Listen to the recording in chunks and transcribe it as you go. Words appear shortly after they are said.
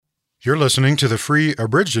You're listening to the free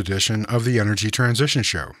abridged edition of the Energy Transition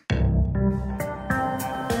Show. Oil,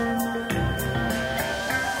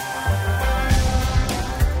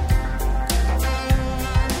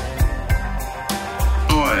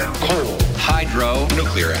 coal, hydro,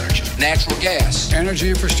 nuclear energy, natural gas, energy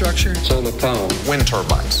infrastructure, solar power, wind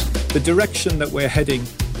turbines. The direction that we're heading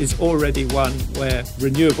is already one where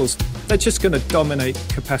renewables, they're just going to dominate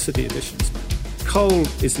capacity additions. Coal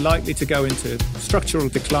is likely to go into structural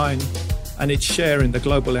decline, and its share in the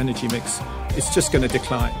global energy mix is just going to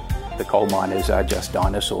decline. The coal miners are just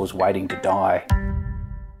dinosaurs waiting to die.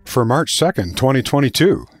 For March 2nd,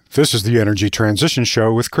 2022, this is the Energy Transition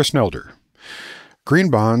Show with Chris Nelder.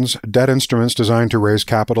 Green bonds, debt instruments designed to raise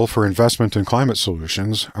capital for investment in climate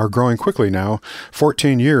solutions, are growing quickly now,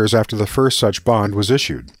 14 years after the first such bond was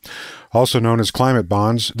issued. Also known as climate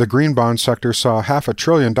bonds, the green bond sector saw $500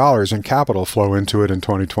 billion in capital flow into it in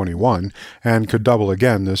 2021 and could double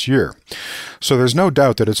again this year. So there's no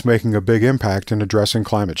doubt that it's making a big impact in addressing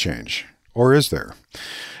climate change. Or is there?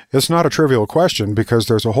 It's not a trivial question because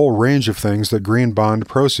there's a whole range of things that green bond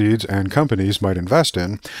proceeds and companies might invest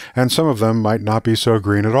in, and some of them might not be so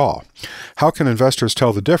green at all. How can investors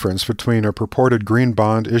tell the difference between a purported green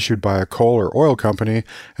bond issued by a coal or oil company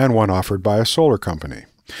and one offered by a solar company?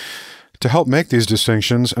 To help make these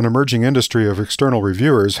distinctions, an emerging industry of external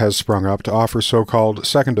reviewers has sprung up to offer so-called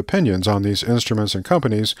second opinions on these instruments and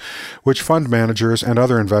companies, which fund managers and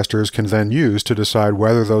other investors can then use to decide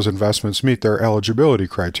whether those investments meet their eligibility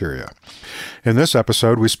criteria. In this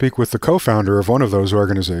episode, we speak with the co-founder of one of those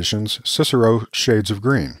organizations, Cicero Shades of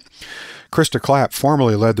Green. Krista Clapp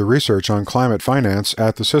formerly led the research on climate finance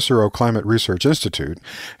at the Cicero Climate Research Institute,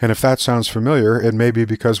 and if that sounds familiar, it may be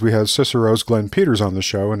because we had Cicero's Glenn Peters on the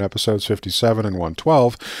show in episodes 57 and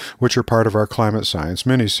 112, which are part of our climate science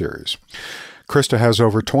miniseries. Krista has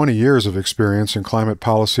over 20 years of experience in climate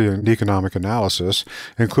policy and economic analysis,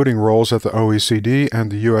 including roles at the OECD and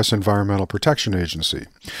the U.S. Environmental Protection Agency.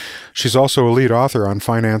 She's also a lead author on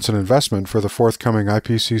finance and investment for the forthcoming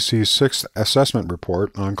IPCC 6th Assessment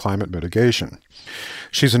Report on Climate Mitigation.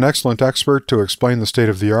 She's an excellent expert to explain the state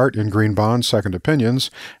of the art in green bond second opinions,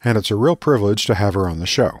 and it's a real privilege to have her on the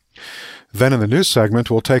show. Then in the news segment,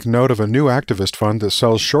 we'll take note of a new activist fund that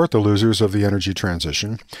sells short the losers of the energy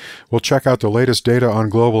transition. We'll check out the latest data on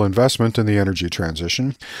global investment in the energy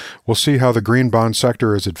transition. We'll see how the green bond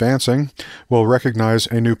sector is advancing. We'll recognize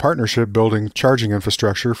a new partnership building charging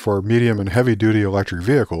infrastructure for medium and heavy-duty electric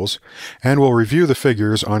vehicles. And we'll review the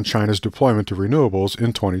figures on China's deployment of renewables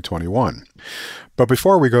in 2021. But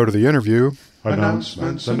before we go to the interview,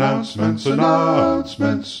 announcements.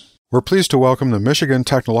 We're pleased to welcome the Michigan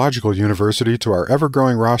Technological University to our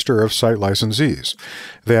ever-growing roster of site licensees.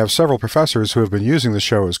 They have several professors who have been using the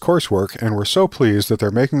show as coursework, and we're so pleased that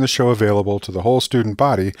they're making the show available to the whole student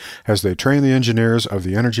body as they train the engineers of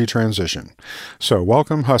the energy transition. So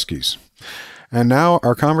welcome, Huskies. And now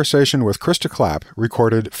our conversation with Krista Clapp,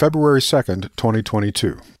 recorded February 2nd,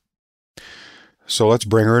 2022. So let's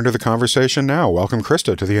bring her into the conversation now. Welcome,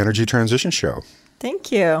 Krista, to the Energy Transition Show.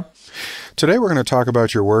 Thank you. Today we're going to talk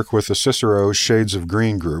about your work with the Cicero Shades of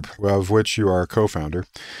Green group, of which you are a co-founder.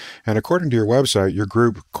 And according to your website, your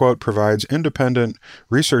group, quote, provides independent,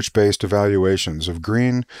 research-based evaluations of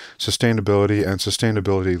green, sustainability, and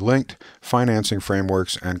sustainability-linked financing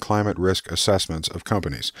frameworks and climate risk assessments of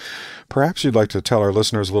companies. Perhaps you'd like to tell our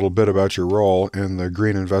listeners a little bit about your role in the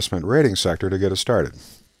green investment rating sector to get us started.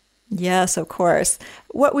 Yes, of course.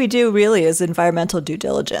 What we do really is environmental due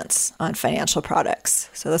diligence on financial products.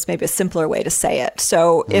 So that's maybe a simpler way to say it.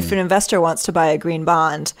 So if an investor wants to buy a green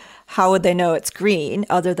bond, how would they know it's green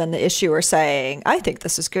other than the issuer saying, I think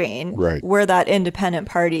this is green? Right. We're that independent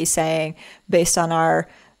party saying, based on our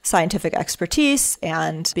scientific expertise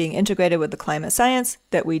and being integrated with the climate science,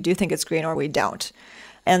 that we do think it's green or we don't.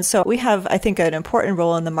 And so we have, I think, an important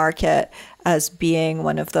role in the market as being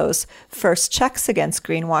one of those first checks against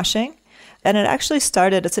greenwashing. And it actually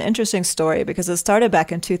started, it's an interesting story because it started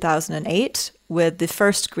back in 2008 with the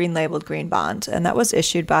first green labeled green bond. And that was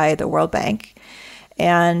issued by the World Bank.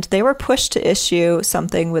 And they were pushed to issue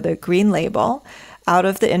something with a green label out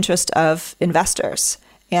of the interest of investors.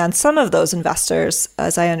 And some of those investors,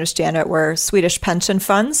 as I understand it, were Swedish pension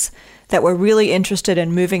funds that were really interested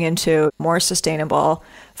in moving into more sustainable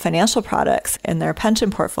financial products in their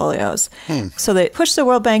pension portfolios. So they pushed the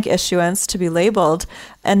World Bank issuance to be labeled.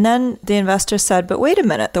 And then the investor said, but wait a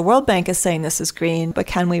minute, the World Bank is saying this is green, but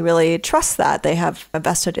can we really trust that? They have a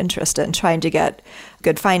vested interest in trying to get a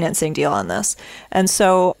good financing deal on this. And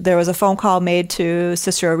so there was a phone call made to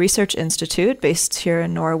Cicero Research Institute based here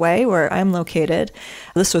in Norway, where I'm located.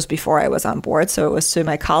 This was before I was on board, so it was to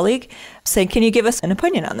my colleague. saying, can you give us an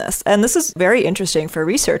opinion on this? And this is very interesting for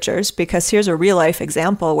researchers because here's a real life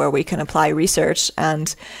example where we can apply research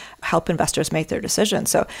and help investors make their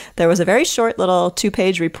decisions. So there was a very short little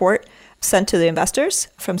 2-page report sent to the investors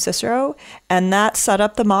from Cicero, and that set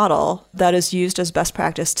up the model that is used as best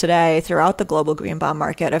practice today throughout the global green bond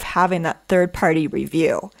market of having that third-party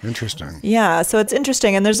review. Interesting. Yeah, so it's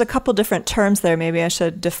interesting, and there's a couple different terms there maybe I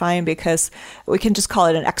should define because we can just call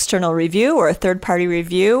it an external review or a third-party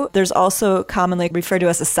review. There's also commonly referred to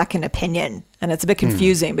as a second opinion. And it's a bit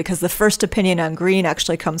confusing because the first opinion on green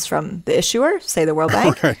actually comes from the issuer, say the World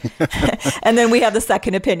Bank. And then we have the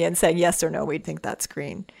second opinion saying yes or no, we think that's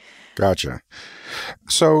green. Gotcha.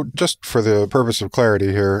 So just for the purpose of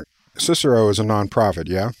clarity here, Cicero is a nonprofit,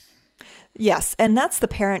 yeah? Yes, and that's the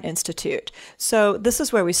parent institute. So this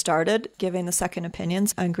is where we started giving the second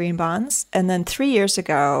opinions on green bonds. And then 3 years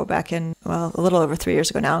ago, back in, well, a little over 3 years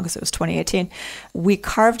ago now, because it was 2018, we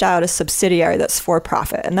carved out a subsidiary that's for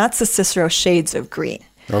profit, and that's the Cicero Shades of Green.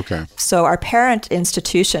 Okay. So our parent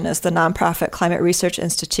institution is the nonprofit Climate Research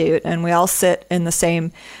Institute, and we all sit in the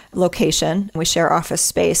same location. We share office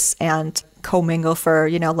space and commingle for,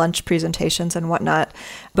 lunch presentations and whatnot.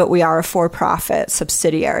 But we are a for-profit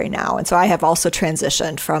subsidiary now. And so I have also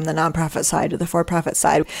transitioned from the nonprofit side to the for-profit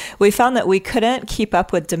side. We found that we couldn't keep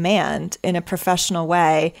up with demand in a professional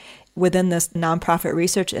way within this nonprofit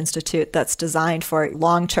research institute that's designed for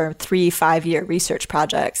long-term 3-5-year research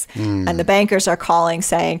projects. And the bankers are calling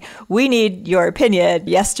saying, we need your opinion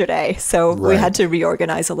yesterday. So we had to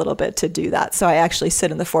reorganize a little bit to do that. So I actually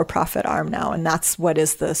sit in the for-profit arm now, and that's what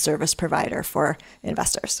is the service provider for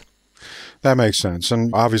investors. That makes sense.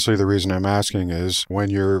 And obviously the reason I'm asking is when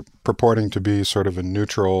you're purporting to be sort of a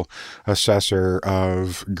neutral assessor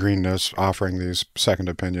of greenness, offering these second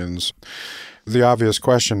opinions, the obvious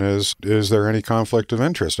question is there any conflict of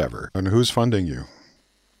interest ever? And who's funding you?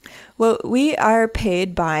 Well, we are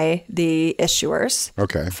paid by the issuers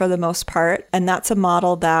for the most part. And that's a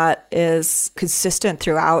model that is consistent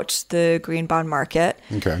throughout the green bond market.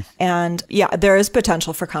 Okay. And yeah, there is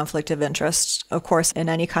potential for conflict of interest, of course, in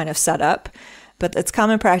any kind of setup. But it's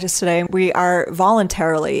common practice today. We are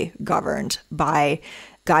voluntarily governed by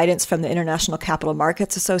guidance from the International Capital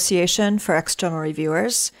Markets Association for external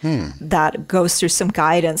reviewers that goes through some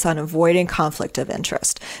guidance on avoiding conflict of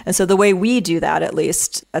interest. And so the way we do that, at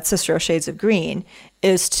least at Cicero Shades of Green,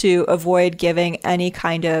 is to avoid giving any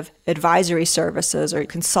kind of advisory services or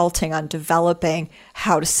consulting on developing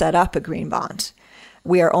how to set up a green bond.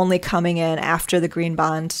 We are only coming in after the green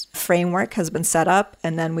bond framework has been set up,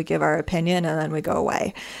 and then we give our opinion and then we go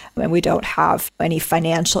away. And we don't have any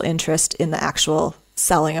financial interest in the actual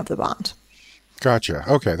selling of the bond. Gotcha.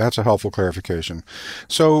 Okay, that's a helpful clarification.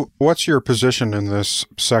 So what's your position in this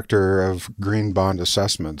sector of green bond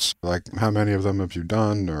assessments? Like how many of them have you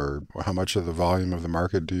done, or how much of the volume of the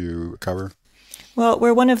market do you cover? Well,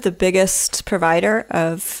 we're one of the biggest provider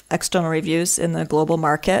of external reviews in the global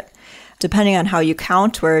market. Depending on how you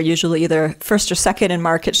count, we're usually either first or second in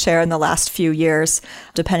market share in the last few years,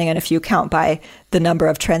 depending on if you count by the number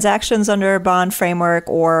of transactions under a bond framework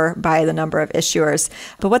or by the number of issuers.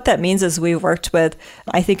 But what that means is we've worked with,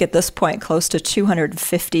 I think at this point, close to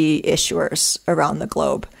 250 issuers around the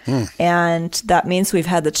globe. And that means we've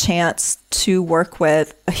had the chance to work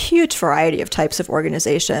with a huge variety of types of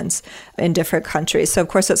organizations in different countries. So, of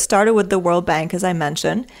course, it started with the World Bank, as I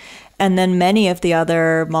mentioned. And then many of the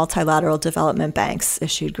other multilateral development banks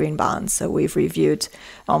issued green bonds. So we've reviewed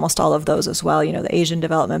almost all of those as well, the Asian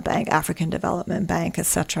Development Bank, African Development Bank, et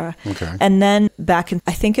cetera. Okay. And then back in,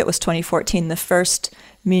 I think it was 2014, the first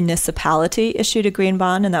municipality issued a green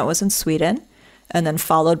bond, and that was in Sweden. And then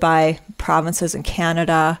followed by provinces in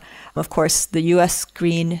Canada. Of course, the U.S.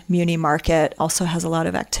 green muni market also has a lot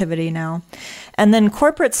of activity now. And then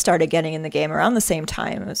corporates started getting in the game around the same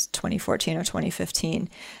time. It was 2014 or 2015.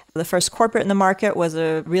 The first corporate in the market was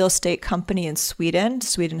a real estate company in Sweden.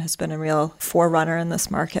 Sweden has been a real forerunner in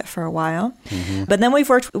this market for a while. But then we've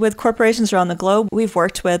worked with corporations around the globe. We've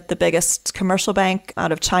worked with the biggest commercial bank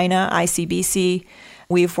out of China, ICBC.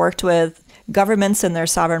 We've worked with governments and their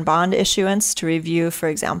sovereign bond issuance to review, for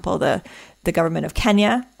example, the government of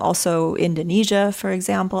Kenya, also Indonesia, for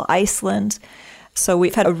example, Iceland. So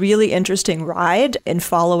we've had a really interesting ride in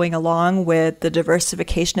following along with the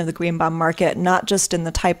diversification of the green bond market, not just in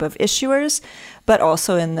the type of issuers, but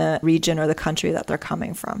also in the region or the country that they're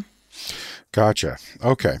coming from. Gotcha.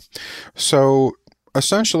 Okay. So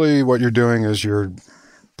essentially what you're doing is you're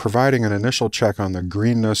providing an initial check on the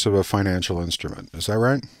greenness of a financial instrument. Is that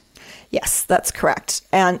right? Yes, that's correct.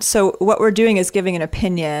 And so what we're doing is giving an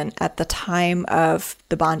opinion at the time of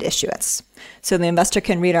the bond issuance. So the investor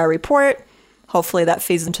can read our report, Hopefully that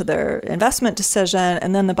feeds into their investment decision,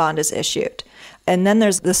 and then the bond is issued. And then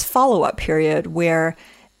there's this follow-up period where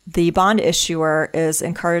the bond issuer is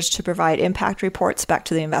encouraged to provide impact reports back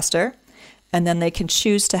to the investor, and then they can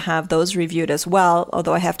choose to have those reviewed as well,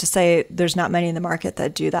 although I have to say there's not many in the market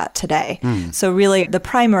that do that today. So really, the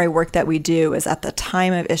primary work that we do is at the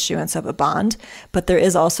time of issuance of a bond, but there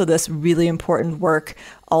is also this really important work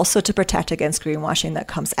also to protect against greenwashing that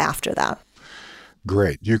comes after that.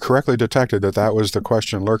 Great. You correctly detected that was the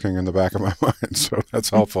question lurking in the back of my mind, so that's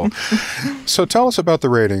helpful. So tell us about the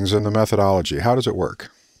ratings and the methodology. How does it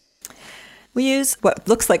work? We use what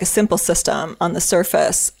looks like a simple system on the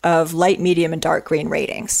surface of light, medium, and dark green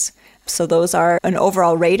ratings. So those are an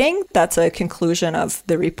overall rating. That's a conclusion of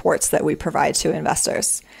the reports that we provide to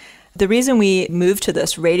investors. The reason we moved to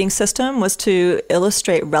this rating system was to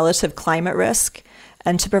illustrate relative climate risk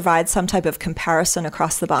and to provide some type of comparison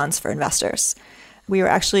across the bonds for investors. We were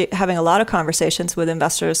actually having a lot of conversations with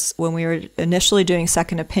investors when we were initially doing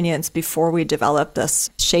second opinions before we developed this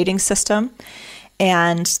shading system.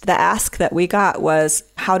 And the ask that we got was,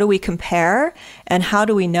 how do we compare and how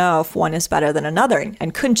do we know if one is better than another?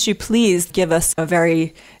 And couldn't you please give us a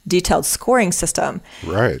very detailed scoring system?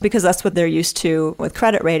 Right. Because that's what they're used to with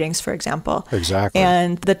credit ratings, for example. Exactly.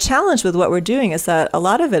 And the challenge with what we're doing is that a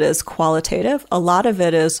lot of it is qualitative. A lot of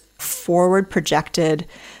it is forward projected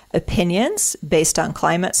opinions based on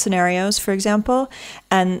climate scenarios, for example.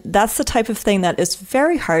 And that's the type of thing that is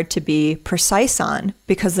very hard to be precise on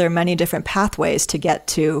because there are many different pathways to get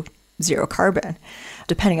to zero carbon,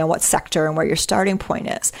 depending on what sector and where your starting point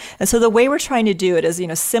is. And so the way we're trying to do it is,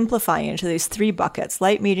 simplifying into these three buckets,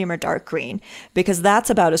 light, medium, or dark green, because that's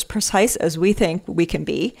about as precise as we think we can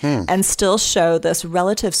be and still show this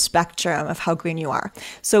relative spectrum of how green you are.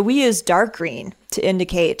 So we use dark green to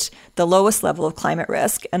indicate the lowest level of climate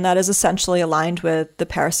risk, and that is essentially aligned with the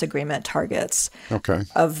Paris Agreement targets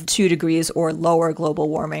of 2 degrees or lower global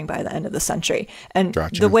warming by the end of the century. And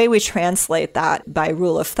the way we translate that by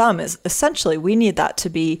rule of thumb is essentially we need that to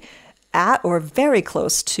be at or very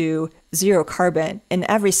close to zero carbon in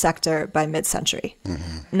every sector by mid-century.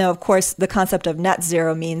 Now, of course, the concept of net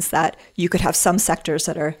zero means that you could have some sectors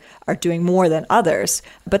that are doing more than others,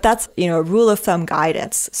 but that's, a rule of thumb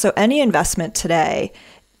guidance. So any investment today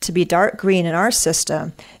to be dark green in our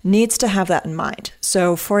system needs to have that in mind.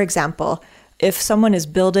 So for example, if someone is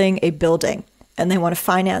building a building and they want to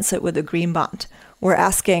finance it with a green bond, we're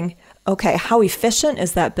asking, okay, how efficient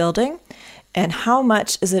is that building? And how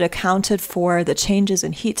much is it accounted for the changes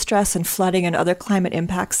in heat stress and flooding and other climate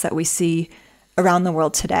impacts that we see around the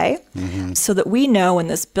world today? So that we know when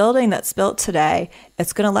this building that's built today,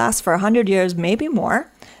 it's going to last for 100 years, maybe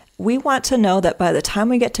more. We want to know that by the time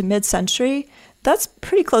we get to mid-century, that's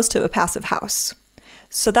pretty close to a passive house.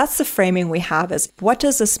 So that's the framing we have is, what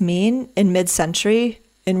does this mean in mid-century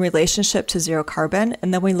in relationship to zero carbon?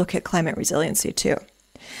 And then we look at climate resiliency too.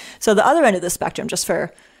 So the other end of the spectrum, just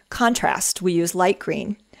for contrast, we use light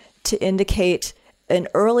green to indicate an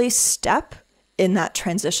early step in that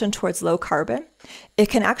transition towards low carbon. It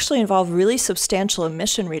can actually involve really substantial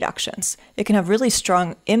emission reductions. It can have really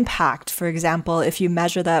strong impact, for example, if you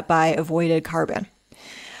measure that by avoided carbon.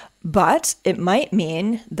 But it might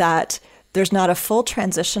mean that there's not a full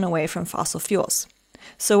transition away from fossil fuels.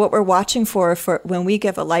 So what we're watching for when we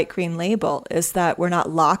give a light green label is that we're not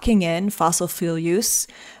locking in fossil fuel use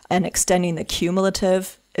and extending the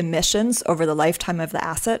cumulative emissions over the lifetime of the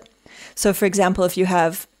asset. So for example, if you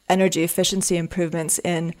have energy efficiency improvements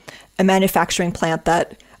in a manufacturing plant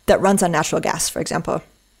that runs on natural gas, for example,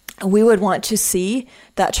 we would want to see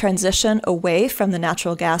that transition away from the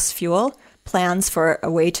natural gas fuel, plans for a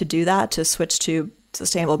way to do that, to switch to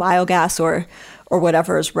sustainable biogas or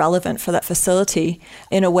whatever is relevant for that facility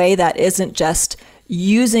in a way that isn't just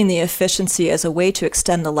using the efficiency as a way to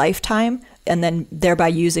extend the lifetime and then thereby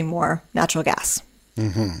using more natural gas.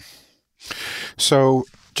 So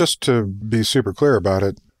just to be super clear about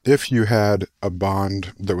it, if you had a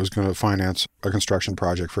bond that was going to finance a construction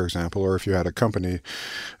project, for example, or if you had a company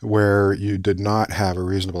where you did not have a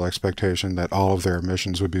reasonable expectation that all of their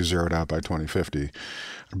emissions would be zeroed out by 2050,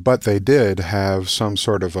 but they did have some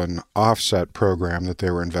sort of an offset program that they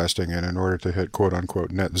were investing in order to hit quote unquote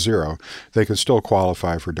net zero, they could still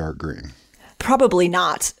qualify for dark green. Probably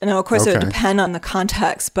not. Now, of course, it would depend on the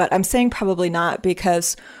context, but I'm saying probably not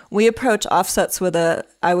because we approach offsets with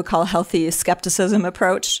I would call healthy skepticism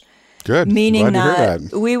approach. Good. Meaning Glad to hear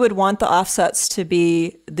that we would want the offsets to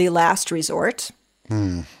be the last resort.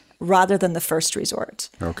 rather than the first resort.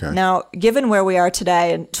 Okay. Now, given where we are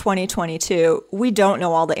today in 2022, we don't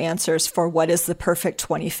know all the answers for what is the perfect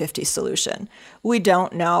 2050 solution. We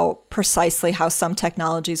don't know precisely how some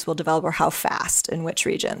technologies will develop or how fast in which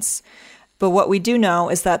regions. But what we do know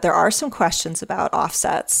is that there are some questions about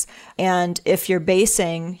offsets. And if you're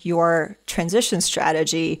basing your transition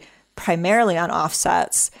strategy primarily on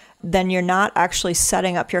offsets, then you're not actually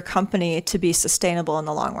setting up your company to be sustainable in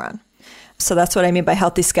the long run. So that's what I mean by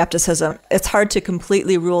healthy skepticism. It's hard to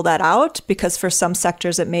completely rule that out because for some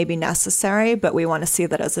sectors it may be necessary, but we want to see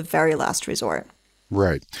that as a very last resort.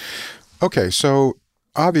 Right. Okay, so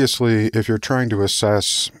obviously, if you're trying to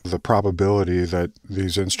assess the probability that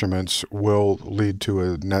these instruments will lead to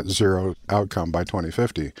a net zero outcome by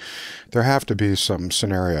 2050, there have to be some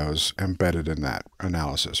scenarios embedded in that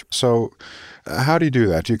analysis. So how do you do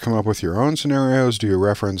that? Do you come up with your own scenarios? Do you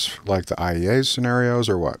reference like the IEA's scenarios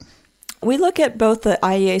or what? We look at both the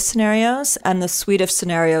IEA scenarios and the suite of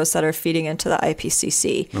scenarios that are feeding into the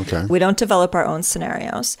IPCC. Okay. We don't develop our own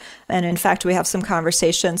scenarios. And in fact, we have some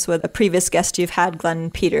conversations with a previous guest you've had,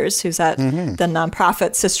 Glenn Peters, who's at the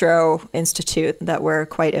nonprofit Cicero Institute that we're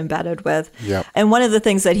quite embedded with. Yep. And one of the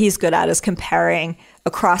things that he's good at is comparing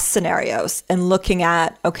across scenarios and looking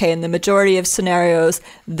at, okay, in the majority of scenarios,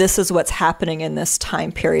 this is what's happening in this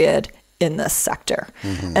time period in this sector.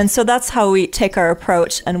 And so that's how we take our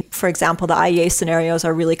approach. And for example, the IEA scenarios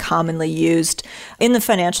are really commonly used in the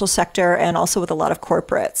financial sector and also with a lot of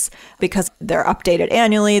corporates because they're updated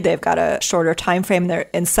annually. They've got a shorter time frame.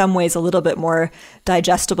 They're in some ways a little bit more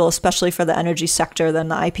digestible, especially for the energy sector, than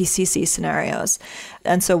the IPCC scenarios.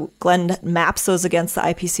 And so Glenn maps those against the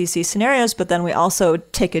IPCC scenarios, but then we also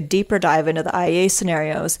take a deeper dive into the IEA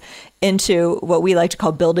scenarios into what we like to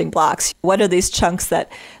call building blocks. What are these chunks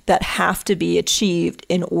that have to be achieved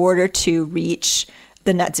in order to reach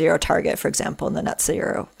the net zero target, for example, in the net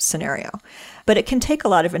zero scenario? But it can take a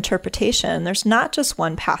lot of interpretation. There's not just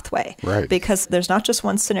one pathway, right? Because there's not just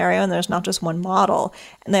one scenario and there's not just one model.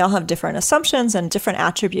 And they all have different assumptions and different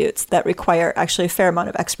attributes that require actually a fair amount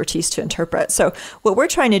of expertise to interpret. So what we're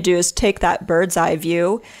trying to do is take that bird's eye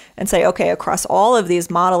view and say, okay, across all of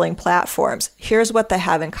these modeling platforms, here's what they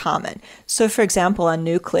have in common. So for example, on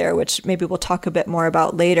nuclear, which maybe we'll talk a bit more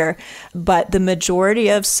about later, but the majority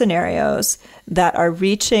of scenarios that are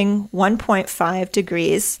reaching 1.5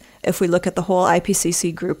 degrees, if we look at the whole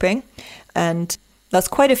IPCC grouping, and that's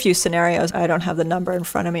quite a few scenarios. I don't have the number in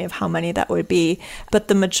front of me of how many that would be, but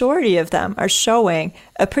the majority of them are showing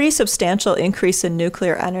a pretty substantial increase in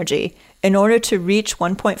nuclear energy in order to reach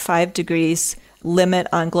 1.5 degrees limit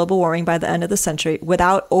on global warming by the end of the century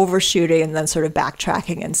without overshooting and then sort of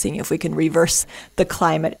backtracking and seeing if we can reverse the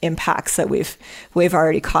climate impacts that we've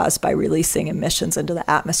already caused by releasing emissions into the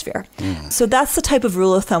atmosphere. So that's the type of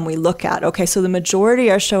rule of thumb we look at. Okay, so the majority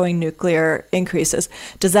are showing nuclear increases.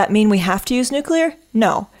 Does that mean we have to use nuclear?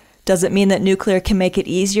 No. Does it mean that nuclear can make it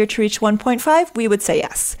easier to reach 1.5? We would say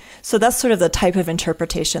yes. So that's sort of the type of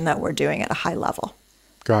interpretation that we're doing at a high level.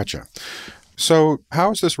 Gotcha. So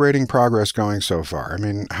how is this rating progress going so far? I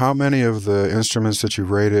mean, how many of the instruments that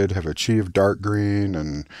you've rated have achieved dark green,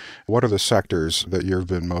 and what are the sectors that you've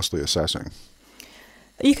been mostly assessing?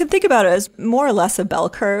 You can think about it as more or less a bell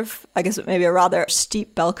curve, I guess maybe a rather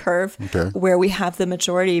steep bell curve, where we have the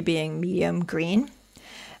majority being medium green.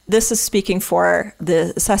 This is speaking for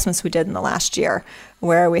the assessments we did in the last year,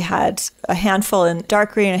 where we had a handful in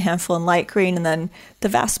dark green, a handful in light green, and then the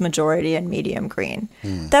vast majority in medium green.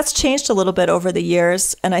 That's changed a little bit over the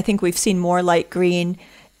years, and I think we've seen more light green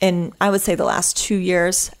in, I would say, the last 2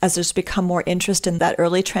 years as there's become more interest in that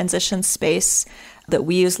early transition space that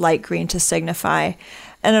we use light green to signify.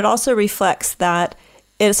 And it also reflects that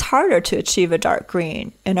it's harder to achieve a dark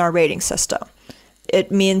green in our rating system. It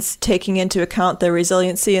means taking into account the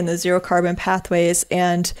resiliency and the zero carbon pathways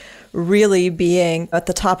and really being at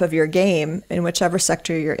the top of your game in whichever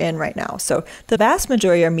sector you're in right now. So the vast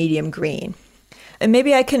majority are medium green. And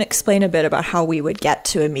maybe I can explain a bit about how we would get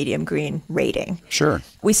to a medium green rating. Sure.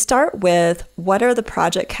 We start with what are the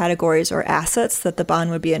project categories or assets that the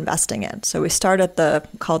bond would be investing in. So we start at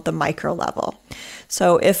called the micro level.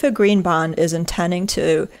 So if a green bond is intending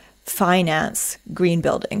to finance green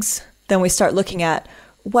buildings, then we start looking at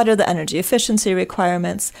what are the energy efficiency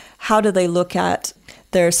requirements, how do they look at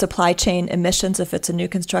their supply chain emissions if it's a new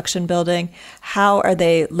construction building, how are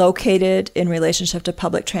they located in relationship to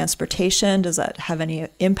public transportation, does that have any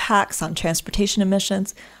impacts on transportation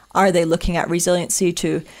emissions, are they looking at resiliency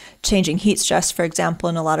to changing heat stress, for example,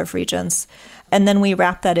 in a lot of regions. And then we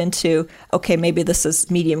wrap that into, okay, maybe this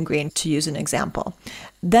is medium green to use an example.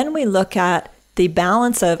 Then we look at the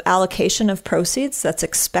balance of allocation of proceeds that's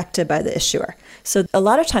expected by the issuer. So a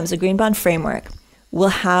lot of times a green bond framework will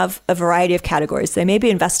have a variety of categories. They may be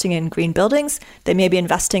investing in green buildings, they may be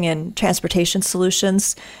investing in transportation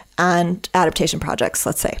solutions and adaptation projects,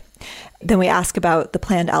 let's say. Then we ask about the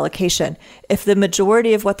planned allocation. If the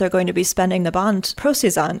majority of what they're going to be spending the bond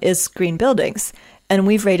proceeds on is green buildings, and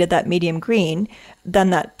we've rated that medium green,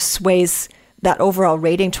 then that sways that overall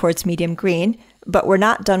rating towards medium green, but we're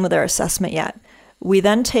not done with our assessment yet. We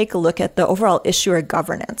then take a look at the overall issuer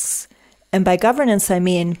governance. And by governance, I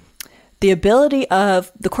mean the ability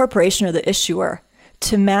of the corporation or the issuer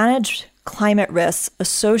to manage climate risks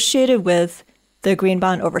associated with the green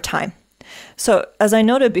bond over time. So as I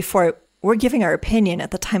noted before, we're giving our opinion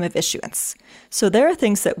at the time of issuance. So there are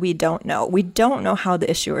things that we don't know. We don't know how the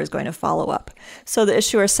issuer is going to follow up. So the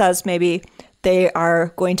issuer says maybe they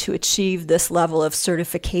are going to achieve this level of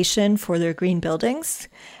certification for their green buildings,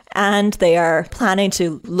 and they are planning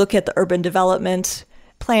to look at the urban development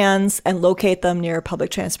plans and locate them near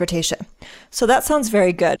public transportation. So that sounds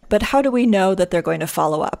very good, but how do we know that they're going to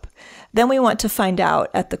follow up? Then we want to find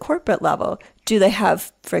out at the corporate level, do they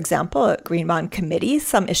have, for example, a green bond committee?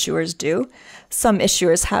 Some issuers do. Some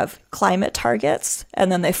issuers have climate targets,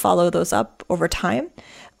 and then they follow those up over time.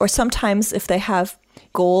 Or sometimes if they have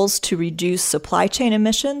goals to reduce supply chain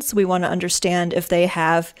emissions, we want to understand if they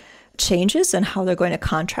have changes in how they're going to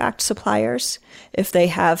contract suppliers, if they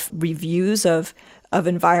have reviews of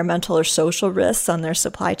environmental or social risks on their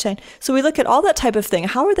supply chain. So we look at all that type of thing.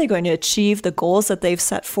 How are they going to achieve the goals that they've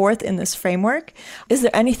set forth in this framework? Is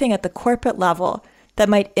there anything at the corporate level that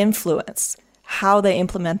might influence how they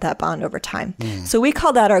implement that bond over time? So we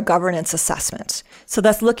call that our governance assessment. So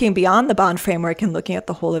that's looking beyond the bond framework and looking at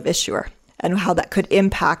the whole of issuer and how that could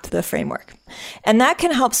impact the framework. And that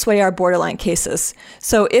can help sway our borderline cases.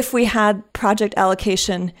 So if we had project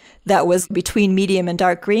allocation that was between medium and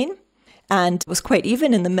dark green, and was quite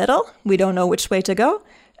even in the middle, we don't know which way to go,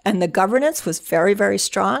 and the governance was very, very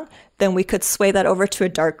strong, then we could sway that over to a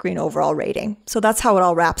dark green overall rating. So that's how it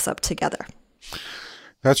all wraps up together.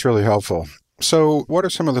 That's really helpful. So what are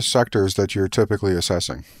some of the sectors that you're typically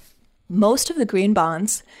assessing? Most of the green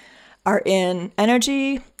bonds are in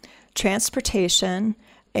energy, transportation,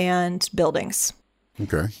 and buildings.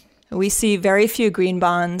 Okay. We see very few green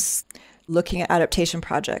bonds looking at adaptation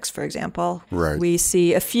projects, for example. Right. We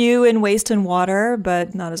see a few in waste and water,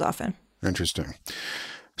 but not as often. Interesting.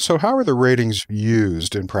 So how are the ratings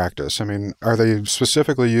used in practice? I mean, are they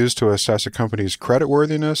specifically used to assess a company's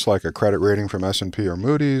creditworthiness, like a credit rating from S&P or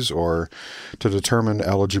Moody's, or to determine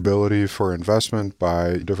eligibility for investment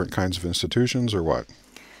by different kinds of institutions, or what?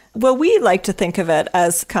 Well, we like to think of it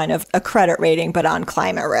as kind of a credit rating, but on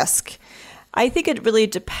climate risk. I think it really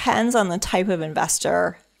depends on the type of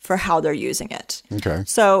investor for how they're using it. Okay.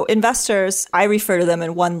 So investors, I refer to them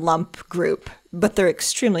in one lump group, but they're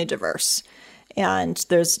extremely diverse. And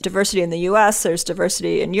there's diversity in the US, there's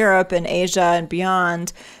diversity in Europe and Asia and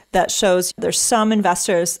beyond that shows there's some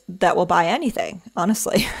investors that will buy anything,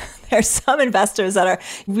 honestly. There's some investors that are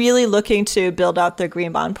really looking to build out their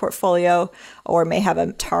green bond portfolio or may have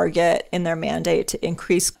a target in their mandate to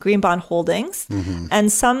increase green bond holdings. Mm-hmm.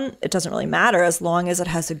 And some, it doesn't really matter as long as it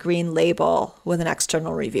has a green label with an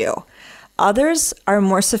external review. Others are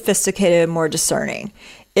more sophisticated and more discerning.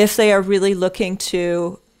 If they are really looking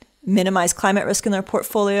to minimize climate risk in their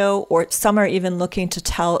portfolio, or some are even looking to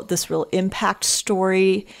tell this real impact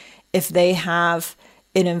story, if they have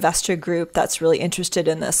an investor group that's really interested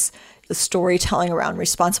in this, the storytelling around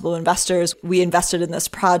responsible investors. We invested in this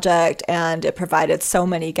project and it provided so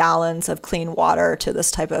many gallons of clean water to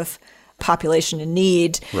this type of population in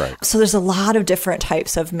need. Right. So there's a lot of different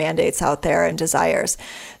types of mandates out there and desires.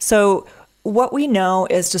 So what we know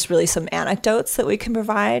is just really some anecdotes that we can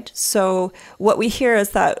provide. So what we hear is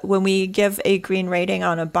that when we give a green rating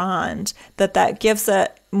on a bond, that gives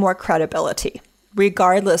it more credibility,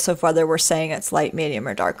 regardless of whether we're saying it's light, medium,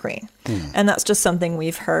 or dark green. And that's just something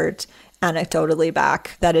we've heard anecdotally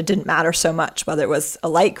back, that it didn't matter so much whether it was a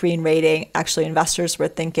light green rating. Actually, investors were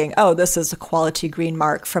thinking, oh, this is a quality green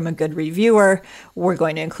mark from a good reviewer. We're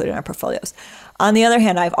going to include it in our portfolios. On the other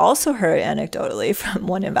hand, I've also heard anecdotally from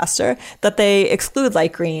one investor that they exclude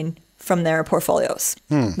light green from their portfolios,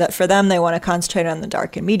 that for them, they want to concentrate on the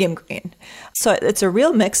dark and medium green. So it's a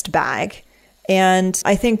real mixed bag. And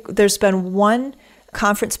I think there's been one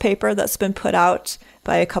conference paper that's been put out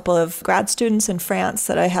by a couple of grad students in France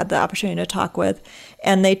that I had the opportunity to talk with.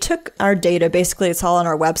 And they took our data, basically it's all on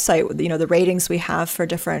our website, the ratings we have for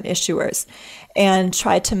different issuers, and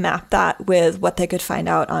tried to map that with what they could find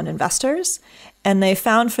out on investors. And they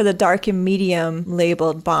found for the dark and medium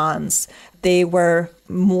labeled bonds, they were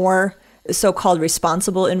more so-called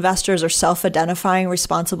responsible investors or self-identifying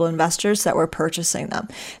responsible investors that were purchasing them.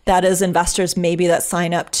 That is, investors maybe that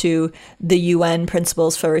sign up to the UN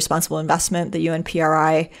Principles for Responsible Investment, the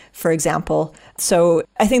UNPRI, for example. So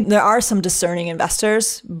I think there are some discerning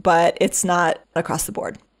investors, but it's not across the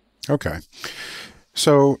board. Okay.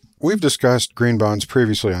 So we've discussed green bonds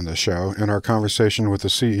previously on this show in our conversation with the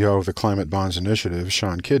CEO of the Climate Bonds Initiative,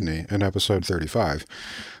 Sean Kidney, in episode 35.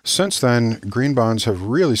 Since then, green bonds have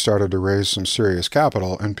really started to raise some serious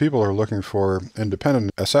capital, and people are looking for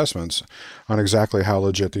independent assessments on exactly how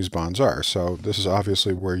legit these bonds are. So this is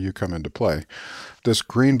obviously where you come into play. This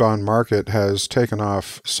green bond market has taken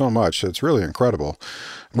off so much, it's really incredible,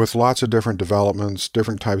 with lots of different developments,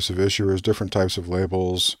 different types of issuers, different types of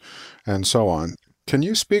labels, and so on. Can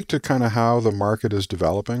you speak to kind of how the market is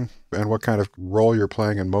developing and what kind of role you're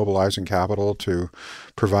playing in mobilizing capital to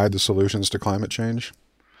provide the solutions to climate change?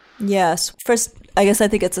 Yes. First, I guess I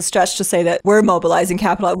think it's a stretch to say that we're mobilizing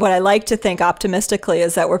capital. What I like to think optimistically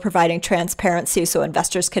is that we're providing transparency so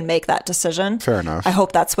investors can make that decision. Fair enough. I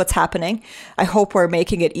hope that's what's happening. I hope we're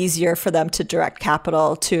making it easier for them to direct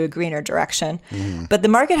capital to a greener direction. But the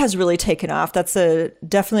market has really taken off. That's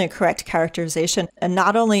definitely a correct characterization. And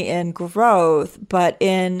not only in growth, but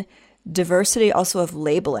in diversity also of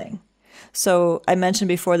labeling. So I mentioned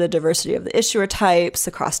before the diversity of the issuer types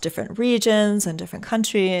across different regions and different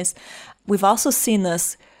countries. We've also seen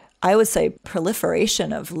this, I would say,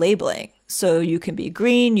 proliferation of labeling. So you can be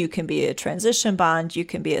green, you can be a transition bond, you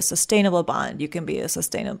can be a sustainable bond, you can be a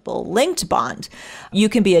sustainable linked bond, you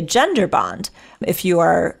can be a gender bond if you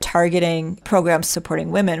are targeting programs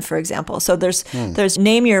supporting women, for example. So there's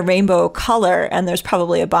name your rainbow color, and there's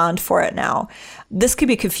probably a bond for it now. This could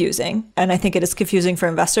be confusing, and I think it is confusing for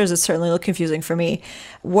investors. It's certainly confusing for me.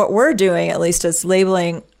 What we're doing, at least, is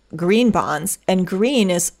labeling green bonds, and green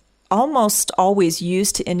is almost always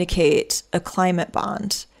used to indicate a climate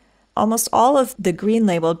bond. Almost all of the green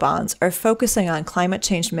labeled bonds are focusing on climate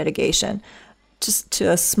change mitigation, just to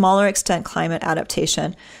a smaller extent climate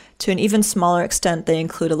adaptation. To an even smaller extent, they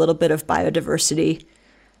include a little bit of biodiversity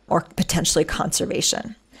or potentially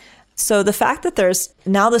conservation. So the fact that there's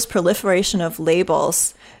now this proliferation of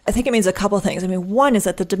labels, I think it means a couple of things. I mean, one is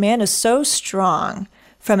that the demand is so strong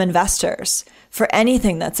from investors for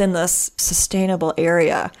anything that's in this sustainable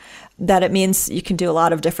area that it means you can do a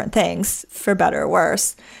lot of different things, for better or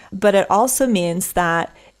worse. But it also means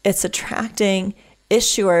that it's attracting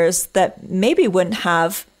issuers that maybe wouldn't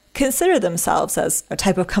have considered themselves as a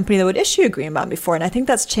type of company that would issue a green bond before. And I think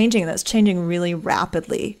that's changing. That's changing really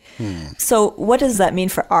rapidly. So what does that mean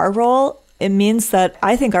for our role? It means that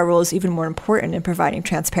I think our role is even more important in providing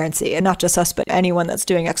transparency, and not just us, but anyone that's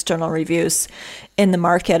doing external reviews in the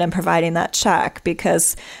market and providing that check,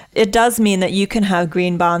 because it does mean that you can have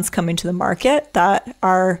green bonds coming to the market that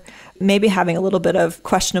are maybe having a little bit of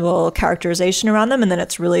questionable characterization around them. And then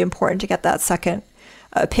it's really important to get that second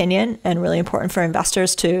opinion, and really important for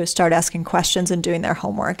investors to start asking questions and doing their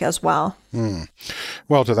homework as well.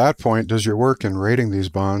 Well, to that point, does your work in rating these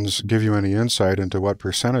bonds give you any insight into what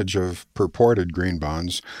percentage of purported green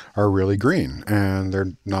bonds are really green and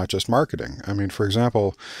they're not just marketing? I mean, for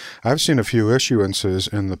example, I've seen a few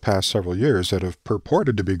issuances in the past several years that have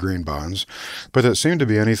purported to be green bonds, but that seem to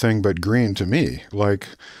be anything but green to me. Like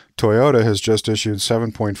Toyota has just issued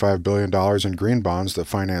 $7.5 billion in green bonds that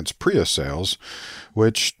finance Prius sales,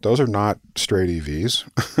 which those are not straight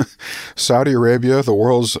EVs. Saudi Arabia, the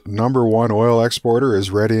world's #1 oil exporter,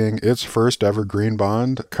 is readying its first ever green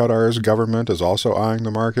bond. Qatar's government is also eyeing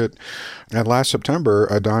the market. And last September,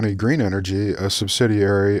 Adani Green Energy, a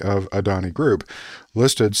subsidiary of Adani Group,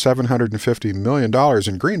 listed $750 million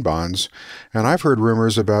in green bonds, and I've heard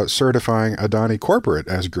rumors about certifying Adani Corporate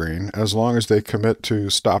as green as long as they commit to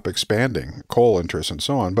stop expanding coal interests and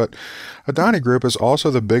so on. But Adani Group is also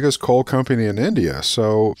the biggest coal company in India,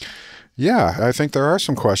 so yeah, I think there are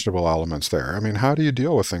some questionable elements there. I mean, how do you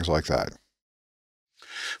deal with things like that?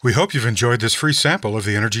 We hope you've enjoyed this free sample of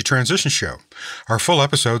the Energy Transition Show. Our full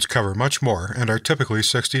episodes cover much more and are typically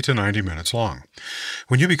 60 to 90 minutes long.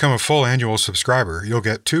 When you become a full annual subscriber, you'll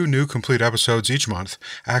get 2 new complete episodes each month,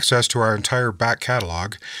 access to our entire back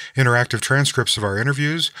catalog, interactive transcripts of our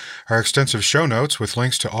interviews, our extensive show notes with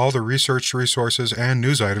links to all the research resources and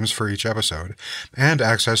news items for each episode, and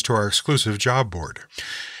access to our exclusive job board.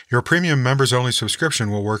 Your premium members-only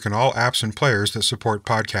subscription will work in all apps and players that support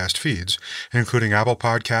podcast feeds, including Apple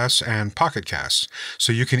Podcasts and Pocket Casts,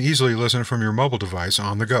 so you can easily listen from your mobile device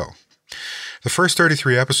on the go. The first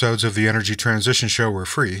 33 episodes of the Energy Transition Show were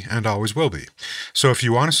free and always will be. So if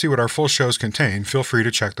you want to see what our full shows contain, feel free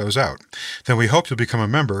to check those out. Then we hope you'll become a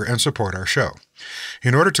member and support our show.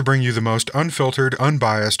 In order to bring you the most unfiltered,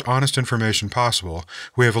 unbiased, honest information possible,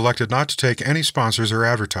 we have elected not to take any sponsors or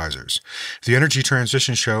advertisers. The Energy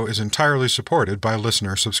Transition Show is entirely supported by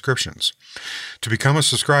listener subscriptions. To become a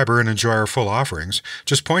subscriber and enjoy our full offerings,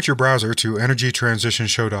 just point your browser to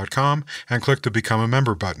energytransitionshow.com and click the Become a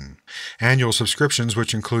Member button. Annual subscriptions,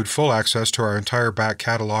 which include full access to our entire back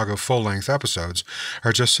catalog of full-length episodes,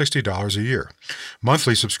 are just $60 a year.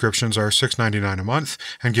 Monthly subscriptions are $6.99 a month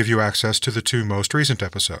and give you access to the 2 most recent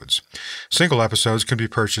episodes. Single episodes can be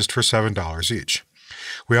purchased for $7 each.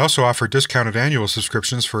 We also offer discounted annual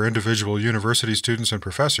subscriptions for individual university students and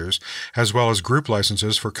professors, as well as group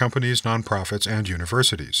licenses for companies, nonprofits, and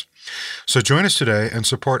universities. So join us today and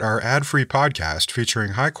support our ad-free podcast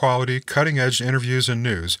featuring high-quality, cutting-edge interviews and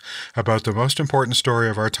news about the most important story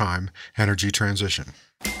of our time, energy transition.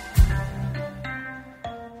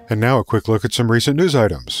 And now a quick look at some recent news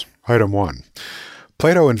items. Item 1.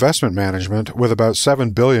 Plato Investment Management, with about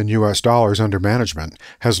 $7 billion under management,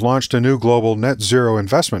 has launched a new global net zero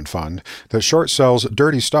investment fund that short sells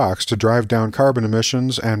dirty stocks to drive down carbon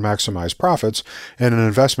emissions and maximize profits in an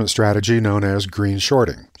investment strategy known as green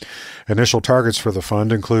shorting. Initial targets for the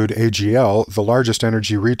fund include AGL, the largest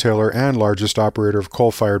energy retailer and largest operator of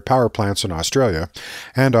coal-fired power plants in Australia,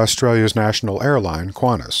 and Australia's national airline,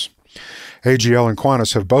 Qantas. AGL and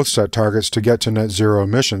Qantas have both set targets to get to net zero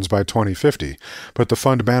emissions by 2050, but the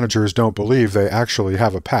fund managers don't believe they actually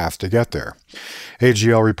have a path to get there.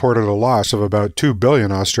 AGL reported a loss of about $2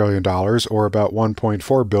 billion Australian dollars, or about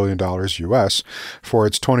 $1.4 billion US, for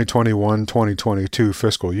its 2021-2022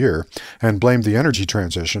 fiscal year, and blamed the energy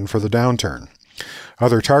transition for the downturn.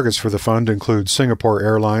 Other targets for the fund include Singapore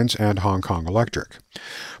Airlines and Hong Kong Electric.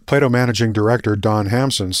 Plato Managing Director Don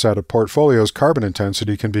Hampson said a portfolio's carbon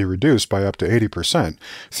intensity can be reduced by up to 80%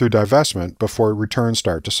 through divestment before returns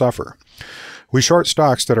start to suffer. We short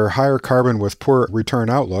stocks that are higher carbon with poor return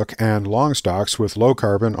outlook and long stocks with low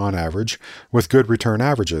carbon on average with good return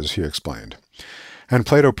averages, he explained. And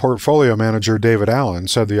Plato portfolio manager David Allen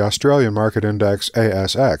said the Australian market index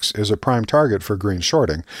ASX is a prime target for green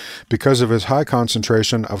shorting because of its high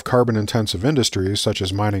concentration of carbon-intensive industries such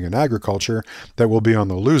as mining and agriculture that will be on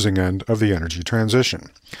the losing end of the energy transition.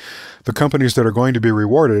 The companies that are going to be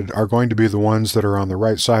rewarded are going to be the ones that are on the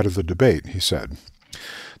right side of the debate, he said.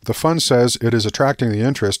 The fund says it is attracting the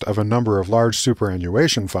interest of a number of large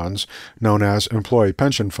superannuation funds, known as employee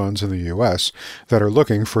pension funds in the U.S., that are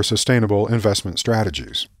looking for sustainable investment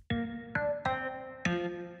strategies.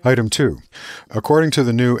 Item 2. According to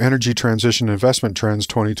the new Energy Transition Investment Trends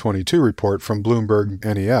 2022 report from Bloomberg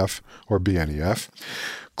NEF, or BNEF,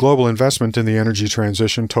 global investment in the energy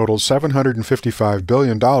transition totaled $755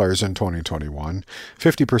 billion in 2021,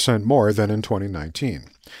 50% more than in 2019.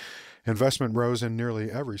 Investment rose in nearly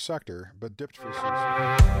every sector, but dipped for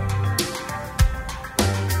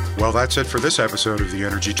Well, that's it for this episode of the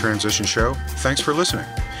Energy Transition Show. Thanks for listening.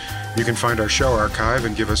 You can find our show archive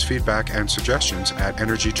and give us feedback and suggestions at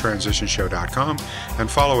energytransitionshow.com and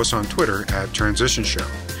follow us on Twitter at TransitionShow.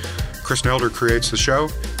 Chris Nelder creates the show,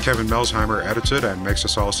 Kevin Melsheimer edits it and makes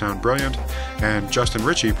us all sound brilliant, and Justin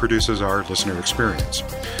Ritchie produces our listener experience.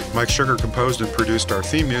 Mike Sugar composed and produced our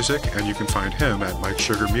theme music, and you can find him at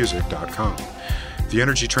MikeSugarMusic.com. The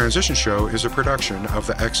Energy Transition Show is a production of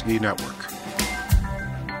the XE Network.